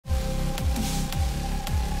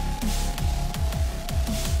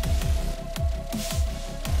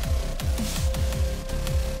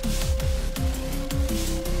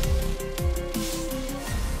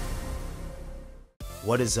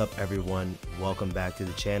What is up, everyone? Welcome back to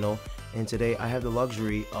the channel, and today I have the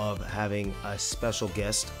luxury of having a special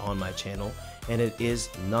guest on my channel, and it is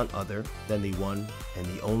none other than the one and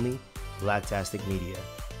the only Blacktastic Media.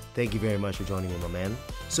 Thank you very much for joining me, my man.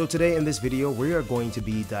 So today in this video, we are going to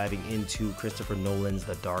be diving into Christopher Nolan's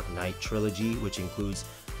The Dark Knight trilogy, which includes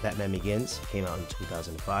Batman Begins, came out in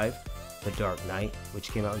 2005, The Dark Knight,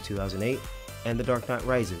 which came out in 2008, and The Dark Knight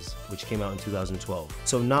Rises, which came out in 2012.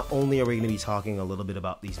 So not only are we going to be talking a little bit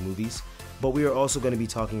about these movies, but we are also going to be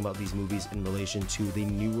talking about these movies in relation to the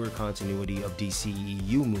newer continuity of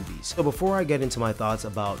DCEU movies. So before I get into my thoughts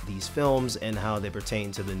about these films and how they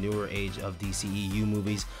pertain to the newer age of DCEU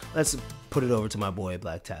movies, let's put it over to my boy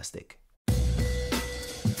Blacktastic.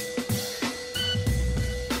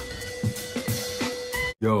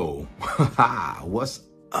 Yo, what's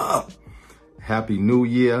up? Happy New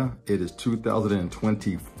Year. It is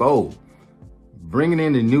 2024. Bringing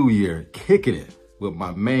in the new year, kicking it with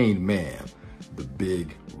my main man, the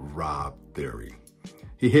big Rob Theory.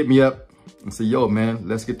 He hit me up and said, yo, man,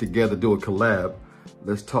 let's get together, do a collab.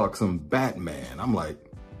 Let's talk some Batman. I'm like,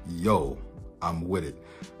 yo, I'm with it.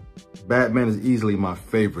 Batman is easily my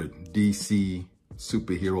favorite DC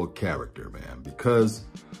superhero character, man, because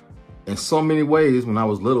in so many ways, when I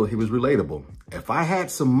was little, he was relatable. If I had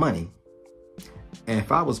some money, and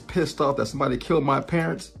if I was pissed off that somebody killed my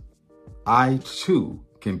parents, I too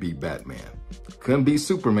can be Batman. Couldn't be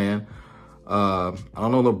Superman. I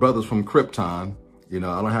don't know the brothers from Krypton. You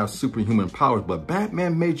know, I don't have superhuman powers, but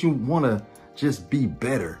Batman made you want to just be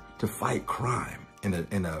better, to fight crime in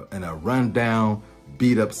a rundown,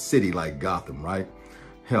 beat up city like Gotham, right?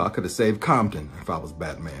 Hell, I could have saved Compton if I was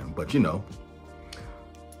Batman, but you know.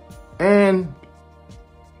 And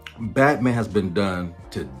Batman has been done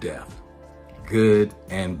to death. Good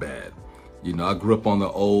and bad. You know, I grew up on the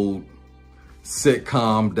old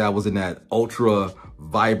sitcom that was in that ultra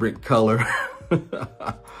vibrant color.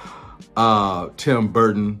 Tim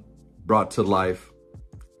Burton brought to life.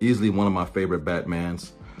 Easily one of my favorite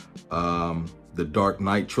Batmans. The Dark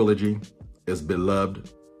Knight trilogy is beloved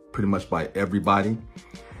pretty much by everybody.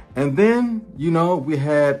 And then, you know, we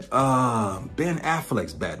had Ben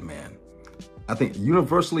Affleck's Batman. I think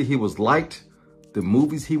universally he was liked. The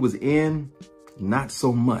movies he was in, not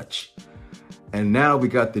so much. And now we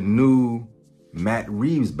got the new Matt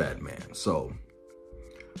Reeves Batman. So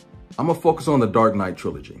I'm gonna focus on the Dark Knight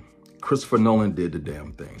trilogy. Christopher Nolan did the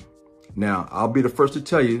damn thing. Now, I'll be the first to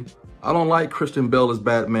tell you, I don't like Christian Bale as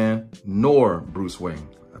Batman, nor Bruce Wayne.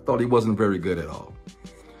 I thought he wasn't very good at all.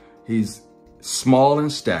 He's small in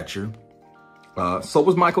stature. So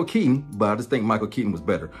was Michael Keaton, but I just think Michael Keaton was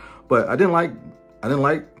better. But I didn't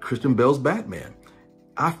like Christian Bale's Batman.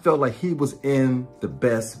 I felt like he was in the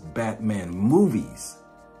best Batman movies,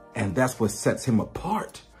 and that's what sets him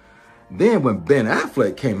apart. Then when Ben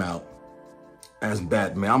Affleck came out as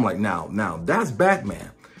Batman, I'm like, now that's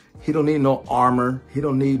Batman. He don't need no armor. He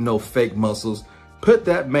don't need no fake muscles. Put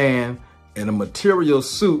that man in a material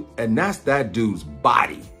suit, and that's that dude's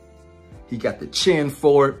body. He got the chin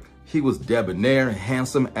for it. He was debonair and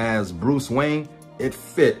handsome as Bruce Wayne. It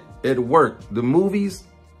fit, it worked. The movies,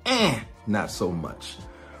 not so much.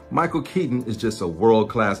 Michael Keaton is just a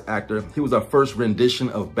world-class actor. He was our first rendition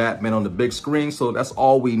of Batman on the big screen, so that's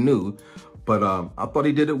all we knew. But I thought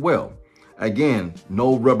he did it well. Again,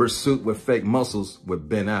 no rubber suit with fake muscles with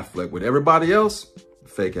Ben Affleck. With everybody else,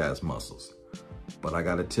 fake-ass muscles. But I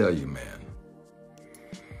gotta tell you, man,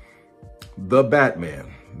 the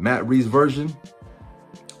Batman, Matt Reeves' version,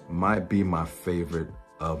 might be my favorite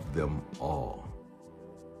of them all.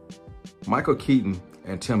 Michael Keaton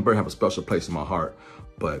and Tim Burton have a special place in my heart,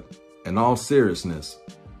 but in all seriousness,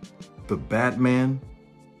 the Batman,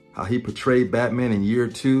 how he portrayed Batman in year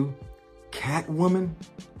 2, Catwoman,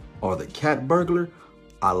 or the Cat Burglar,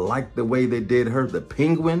 I like the way they did her. The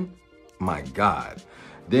Penguin, my God.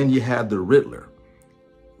 Then you had the Riddler.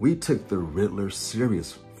 We took the Riddler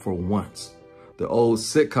serious for once. The old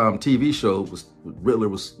sitcom TV show Riddler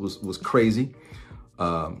was crazy.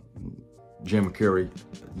 Jim Carrey,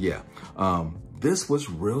 yeah. This was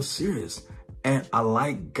real serious. And I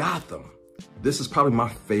like Gotham. This is probably my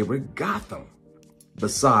favorite Gotham,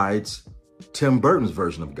 besides Tim Burton's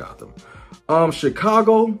version of Gotham.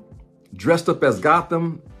 Chicago, dressed up as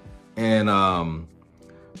Gotham, and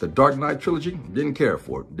the Dark Knight trilogy, didn't care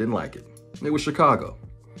for it, didn't like it. It was Chicago.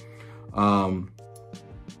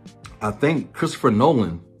 I think Christopher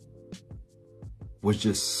Nolan was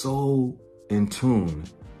just so in tune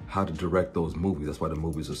how to direct those movies. That's why the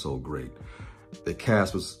movies are so great. The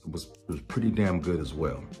cast was pretty damn good as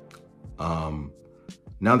well.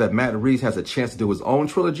 Now that Matt Reeves has a chance to do his own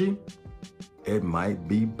trilogy, it might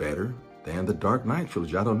be better than the Dark Knight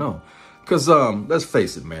trilogy. I don't know. Because let's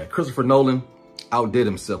face it, man. Christopher Nolan outdid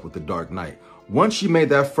himself with the Dark Knight. Once you made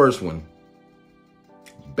that first one,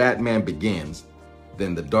 Batman Begins,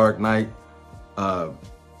 then the Dark Knight, the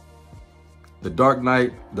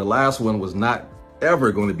last one was not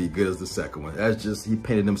ever going to be good as the second one. That's just, he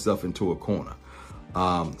painted himself into a corner.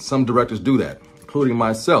 Some directors do that, including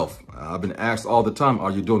myself. I've been asked all the time,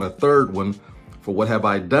 are you doing a third one for What Have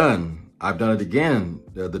I Done? I've done it again,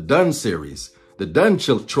 the Done series, the Done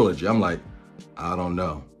trilogy. I'm like, I don't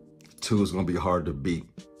know. 2 is going to be hard to beat.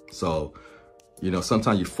 So, you know,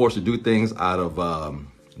 sometimes you're forced to do things out of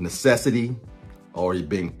necessity, or you're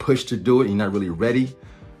being pushed to do it. You're not really ready.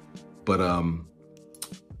 But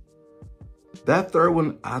that third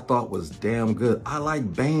one I thought was damn good. I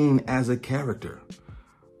like Bane as a character.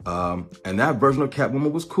 And that version of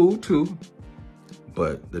Catwoman was cool too.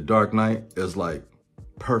 But the Dark Knight is like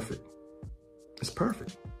perfect. It's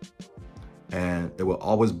perfect. And it will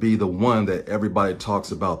always be the one that everybody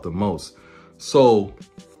talks about the most. So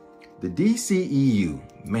the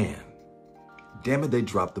DCEU, man, damn it, they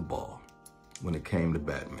dropped the ball when it came to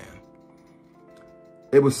Batman.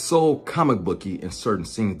 It was so comic booky in certain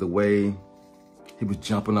scenes, the way he was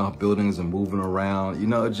jumping off buildings and moving around. You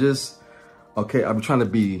know, it just, okay, I'm trying to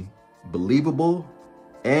be believable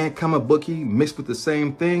and comic booky mixed with the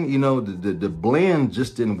same thing. You know, the blend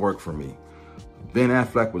just didn't work for me. Ben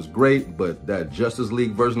Affleck was great, but that Justice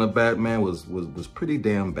League version of Batman was pretty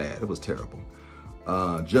damn bad. It was terrible.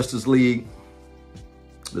 Justice League,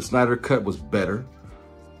 the Snyder Cut was better.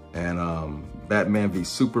 And Batman v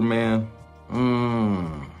Superman,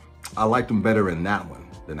 I liked him better in that one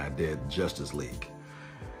than I did Justice League.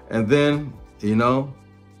 And then, you know,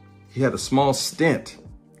 he had a small stint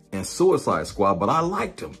in Suicide Squad, but I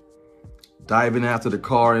liked him. Diving after the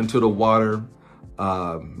car into the water,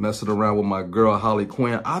 messing around with my girl Harley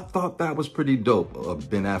Quinn. I thought that was pretty dope of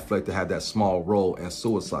Ben Affleck to have that small role in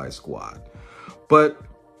Suicide Squad. But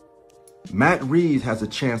Matt Reeves has a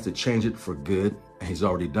chance to change it for good, and he's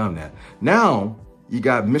already done that. Now you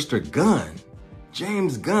got Mr. Gunn,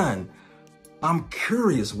 James Gunn. I'm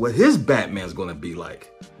curious what his Batman's gonna be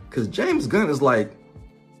like, because James Gunn is like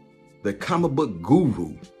the comic book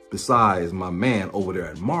guru besides my man over there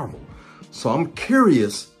at Marvel. So I'm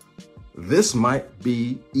curious, this might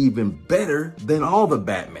be even better than all the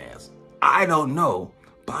Batmans. I don't know,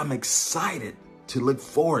 but I'm excited to look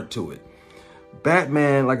forward to it.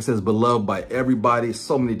 Batman, like I said, is beloved by everybody.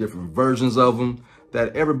 So many different versions of him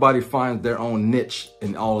that everybody finds their own niche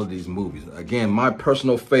in all of these movies. Again, my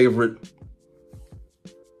personal favorite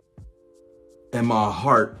in my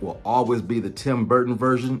heart will always be the Tim Burton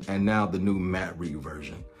version, and now the new Matt Reeves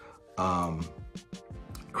version.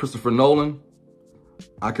 Christopher Nolan,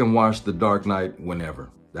 I can watch The Dark Knight whenever.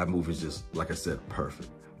 That movie's just, like I said, perfect.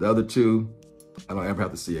 The other two, I don't ever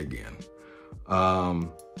have to see again.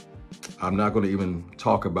 I'm not going to even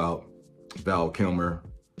talk about Val Kilmer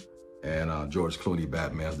and George Clooney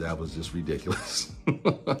Batman. That was just ridiculous.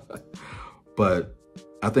 But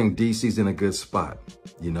I think DC's in a good spot.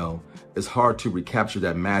 You know, it's hard to recapture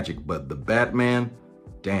that magic, but the Batman,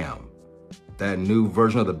 damn, that new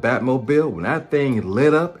version of the Batmobile, when that thing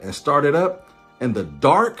lit up and started up in the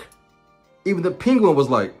dark, even the Penguin was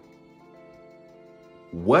like,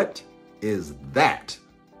 what is that?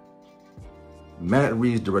 Matt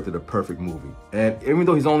Reeves directed a perfect movie. And even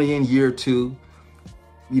though he's only in year 2,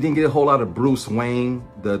 you didn't get a whole lot of Bruce Wayne,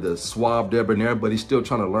 the suave debonair, but he's still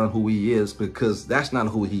trying to learn who he is, because that's not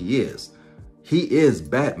who he is. He is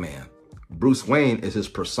Batman. Bruce Wayne is his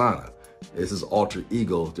persona. It's his alter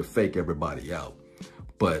ego to fake everybody out.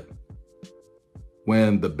 But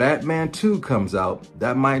when the Batman 2 comes out,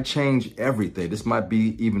 that might change everything. This might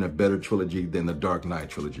be even a better trilogy than the Dark Knight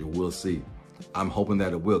trilogy. We'll see. I'm hoping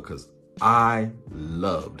that it will, because I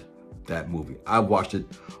loved that movie. I watched it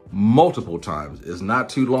multiple times. It's not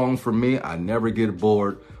too long for me. I never get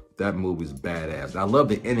bored. That movie's badass. I love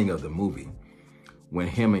the ending of the movie. When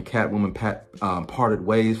him and Catwoman parted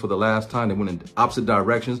ways for the last time, they went in opposite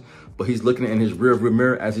directions, but he's looking in his rearview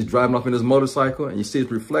mirror as he's driving off in his motorcycle, and you see his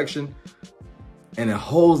reflection, and it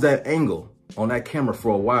holds that angle on that camera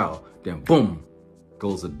for a while. Then boom,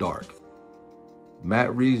 goes the dark.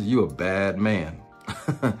 Matt Reeves, you a bad man.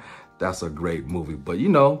 That's a great movie. But you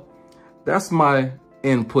know, that's my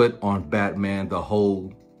input on Batman,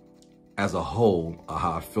 as a whole,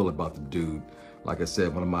 how I feel about the dude. Like I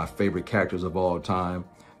said, one of my favorite characters of all time.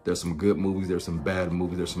 There's some good movies, there's some bad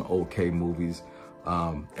movies, there's some okay movies.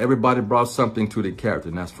 Everybody brought something to the character,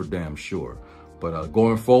 and that's for damn sure. But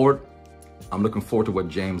going forward, I'm looking forward to what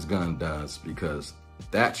James Gunn does, because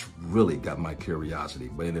That's really got my curiosity.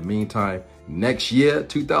 But in the meantime, next year,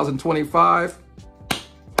 2025,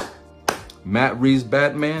 Matt Reeves'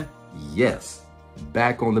 Batman, yes,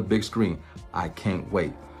 back on the big screen. I can't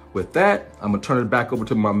wait. With that, I'm gonna turn it back over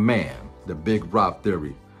to my man, the Big Rob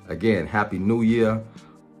Theory. Again, Happy New Year.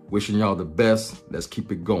 Wishing y'all the best. Let's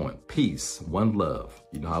keep it going. Peace, one love.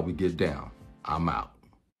 You know how we get down. I'm out.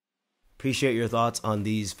 Appreciate your thoughts on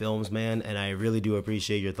these films, man, and I really do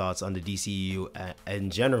appreciate your thoughts on the DCEU in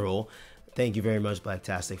general. Thank you very much,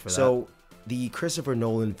 Blacktastic, for that. So, the Christopher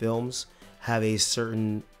Nolan films have a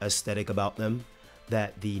certain aesthetic about them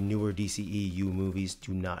that the newer DCEU movies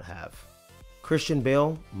do not have. Christian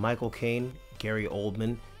Bale, Michael Caine, Gary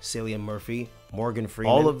Oldman, Cillian Murphy, Morgan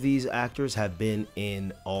Freeman, all of these actors have been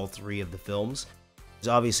in all three of the films. There's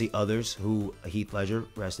obviously others who, Heath Ledger,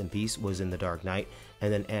 rest in peace, was in The Dark Knight,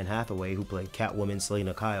 and then Anne Hathaway, who played Catwoman,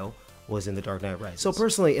 Selena Kyle, was in The Dark Knight Rises. So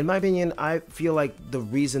personally, in my opinion, I feel like the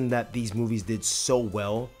reason that these movies did so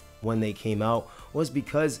well when they came out was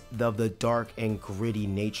because of the dark and gritty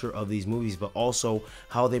nature of these movies, but also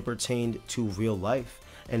how they pertained to real life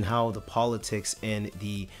and how the politics and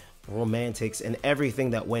the romantics and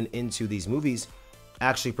everything that went into these movies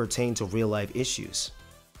actually pertain to real life issues.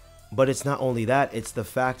 But it's not only that, it's the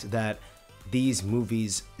fact that these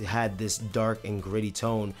movies had this dark and gritty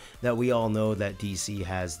tone that we all know that DC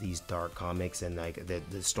has these dark comics and like the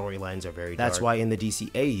storylines are very dark. That's why in the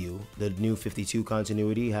DCEU, the new 52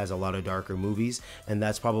 continuity has a lot of darker movies, and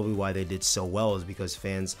that's probably why they did so well, is because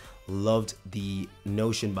fans loved the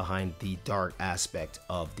notion behind the dark aspect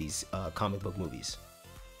of these comic book movies.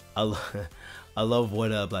 I love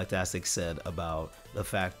what Blacktastic said about the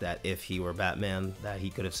fact that if he were Batman, that he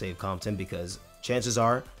could have saved Compton, because chances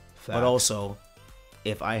are, but also,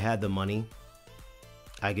 if I had the money,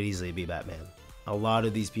 I could easily be Batman. A lot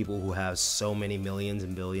of these people who have so many millions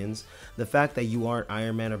and billions, the fact that you aren't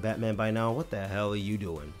Iron Man or Batman by now, what the hell are you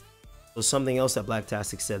doing? So something else that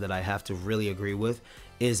Blacktastic said that I have to really agree with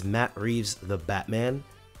is Matt Reeves' The Batman.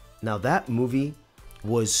 Now that movie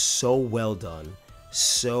was so well done,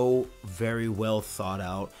 so very well thought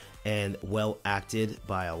out, and well acted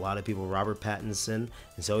by a lot of people. Robert Pattinson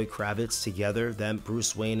and Zoe Kravitz together, them,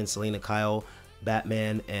 Bruce Wayne and Selena Kyle,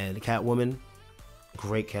 Batman and Catwoman,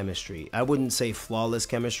 great chemistry. I wouldn't say flawless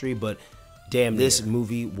chemistry, but damn, this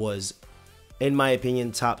movie was, in my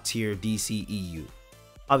opinion, top tier DCEU.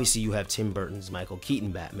 Obviously, you have Tim Burton's Michael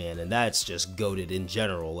Keaton Batman, and that's just goated in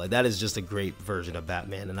general. Like, that is just a great version of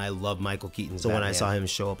Batman, and I love Michael Keaton's Batman. When I saw him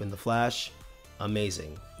show up in The Flash,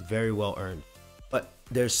 amazing, very well earned. But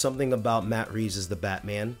there's something about Matt Reeves as the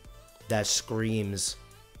Batman that screams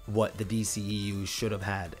what the DCEU should have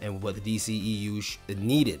had and what the DCEU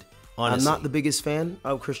needed. Honestly, I'm not the biggest fan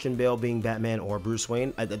of Christian Bale being Batman or Bruce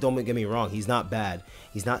Wayne. Don't get me wrong, he's not bad.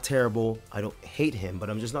 He's not terrible. I don't hate him, but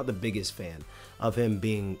I'm just not the biggest fan of him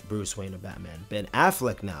being Bruce Wayne or Batman. Ben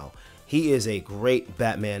Affleck now, he is a great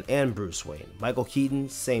Batman and Bruce Wayne. Michael Keaton,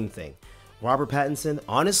 same thing. Robert Pattinson,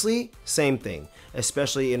 honestly, same thing,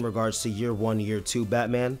 especially in regards to year one, year two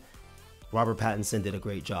Batman. Robert Pattinson did a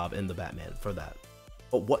great job in the Batman for that.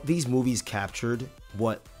 But what these movies captured,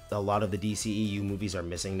 what a lot of the DCEU movies are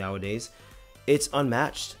missing nowadays, it's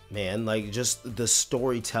unmatched, man. Like, just the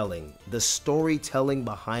storytelling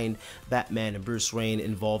behind Batman and Bruce Wayne,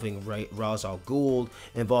 involving Ra's al Ghul,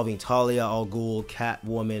 involving Talia al Ghul,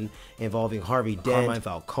 Catwoman, involving Harvey Dent, Carmine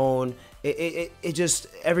Falcone. It just,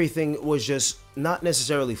 everything was just not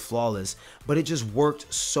necessarily flawless, but it just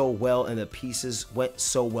worked so well, and the pieces went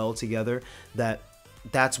so well together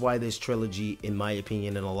that's why this trilogy, in my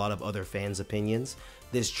opinion, and a lot of other fans' opinions,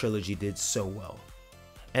 this trilogy did so well.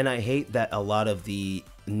 And I hate that a lot of the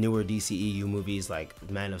newer DCEU movies like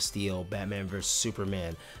Man of Steel, Batman vs.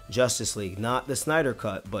 Superman, Justice League, not the Snyder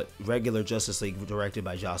Cut, but regular Justice League directed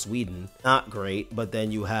by Joss Whedon, not great. But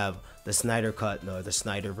then you have the Snyder Cut, the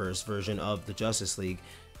Snyderverse version of the Justice League,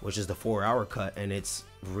 which is the 4-hour cut, and it's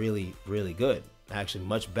really, really good. Actually,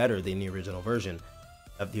 much better than the original version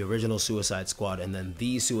of the original Suicide Squad, and then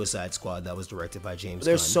the Suicide Squad that was directed by James Gunn.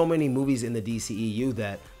 There's so many movies in the DCEU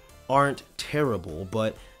that aren't terrible,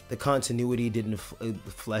 but the continuity didn't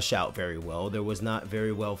flesh out very well. There was not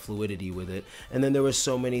very well fluidity with it. And then there were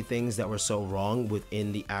so many things that were so wrong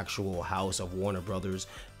within the actual house of Warner Brothers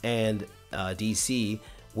and DC,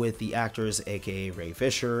 with the actors, aka Ray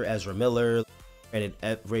Fisher, Ezra Miller. And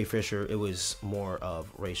Ray Fisher, it was more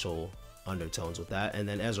of racial undertones with that, and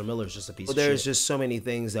then Ezra Miller's just a piece of shit. There's just so many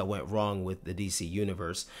things that went wrong with the DC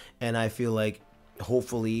universe, and I feel like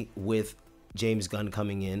hopefully with James Gunn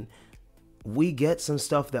coming in, we get some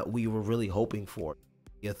stuff that we were really hoping for.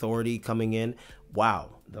 The Authority coming in. Wow,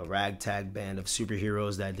 the ragtag band of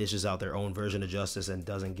superheroes that dishes out their own version of justice and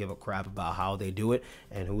doesn't give a crap about how they do it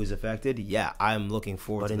and who is affected. Yeah, I'm looking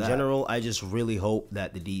forward to that. But in general, I just really hope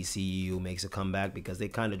that the DCEU makes a comeback because they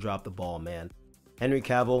kind of dropped the ball, man. Henry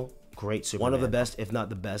Cavill, great Superman. One of the best, if not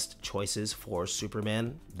the best, choices for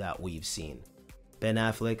Superman that we've seen. Ben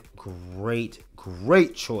Affleck,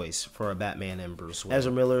 great choice for a Batman and Bruce Wayne.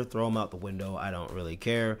 Ezra Miller, throw him out the window. I don't really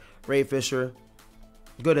care. Ray Fisher,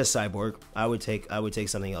 good as Cyborg. I would take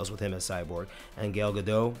something else with him as Cyborg. And Gal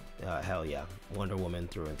Gadot, hell yeah, Wonder Woman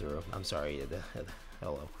through and through. I'm sorry,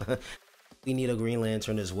 hello. We need a Green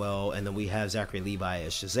Lantern as well, and then we have Zachary Levi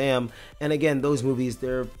as Shazam. And again, those movies,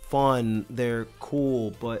 they're fun, they're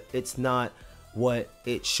cool, but it's not what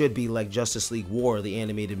it should be like Justice League War, the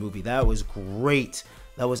animated movie. That was great.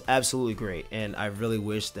 That was absolutely great, and I really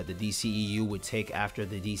wish that the DCEU would take after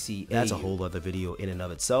the DCEU. That's a whole other video in and of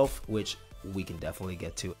itself, which we can definitely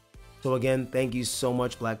get to. So again, thank you so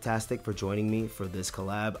much, Blacktastic, for joining me for this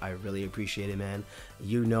collab. I really appreciate it, man.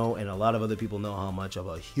 You know, and a lot of other people know how much of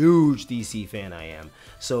a huge DC fan I am.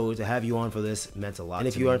 So to have you on for this meant a lot. And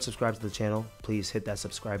if you aren't subscribed to the channel, please hit that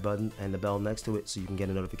subscribe button and the bell next to it so you can get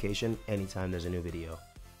a notification anytime there's a new video.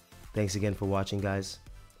 Thanks again for watching, guys.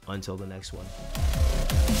 Until the next one.